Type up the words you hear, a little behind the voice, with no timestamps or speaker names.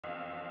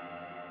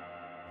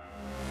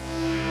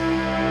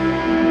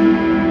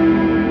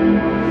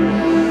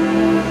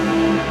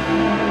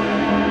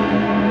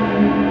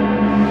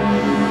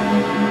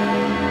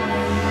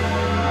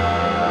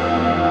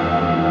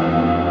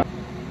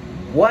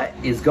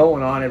is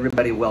going on,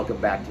 everybody? Welcome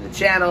back to the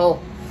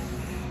channel.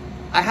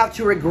 I have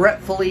to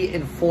regretfully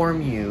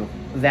inform you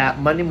that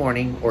Monday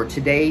morning, or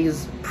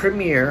today's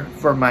premiere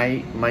for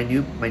my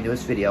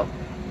newest video,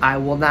 I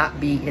will not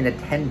be in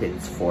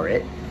attendance for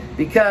it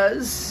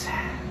because,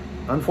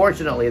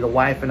 unfortunately, the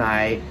wife and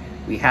I,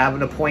 we have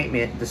an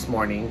appointment this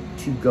morning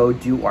to go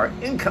do our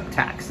income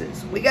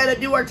taxes. We got to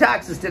do our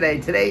taxes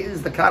today. Today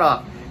is the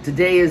cutoff.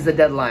 Today is the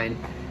deadline.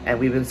 And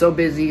we've been so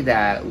busy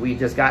that we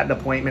just got an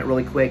appointment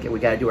really quick and we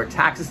got to do our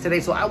taxes today.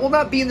 So I will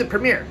not be in the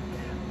premiere.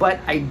 But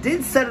I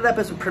did set it up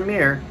as a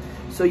premiere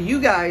so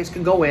you guys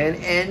can go in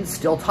and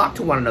still talk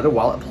to one another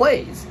while it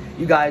plays.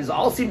 You guys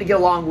all seem to get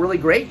along really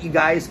great. You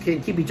guys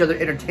can keep each other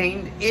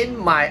entertained in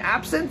my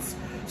absence.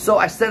 So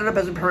I set it up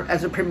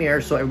as a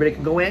premiere so everybody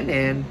can go in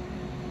and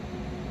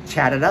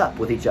chat it up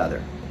with each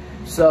other.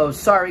 So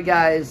sorry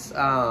guys,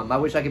 I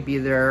wish I could be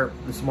there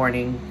this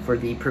morning for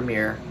the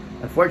premiere.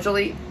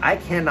 Unfortunately, I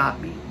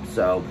cannot be.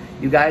 So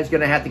you guys are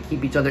gonna have to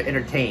keep each other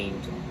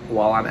entertained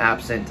while I'm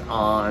absent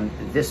on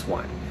this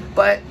one.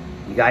 But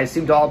you guys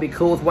seem to all be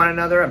cool with one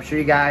another. I'm sure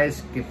you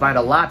guys can find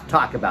a lot to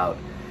talk about.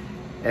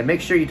 And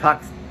make sure you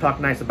talk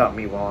nice about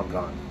me while I'm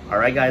gone. All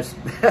right, guys?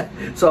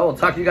 So I'll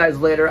talk to you guys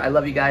later. I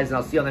love you guys, and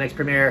I'll see you on the next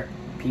premiere.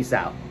 Peace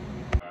out.